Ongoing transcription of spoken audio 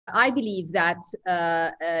I believe that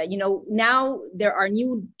now there are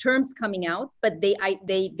new terms coming out, but they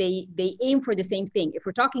aim for the same thing. If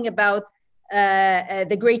we're talking about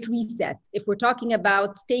the Great Reset, if we're talking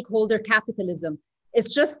about stakeholder capitalism,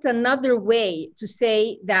 it's just another way to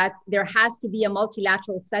say that there has to be a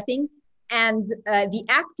multilateral setting, and the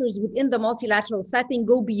actors within the multilateral setting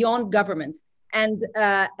go beyond governments. And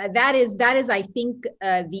that is, I think,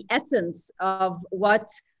 the essence of what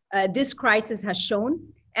this crisis has shown.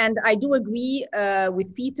 And I do agree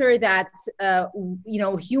with Peter that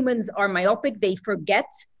humans are myopic; they forget.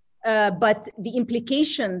 But the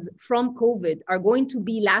implications from COVID are going to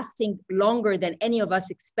be lasting longer than any of us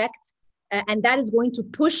expect, and that is going to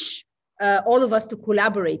push all of us to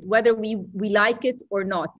collaborate, whether we like it or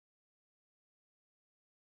not.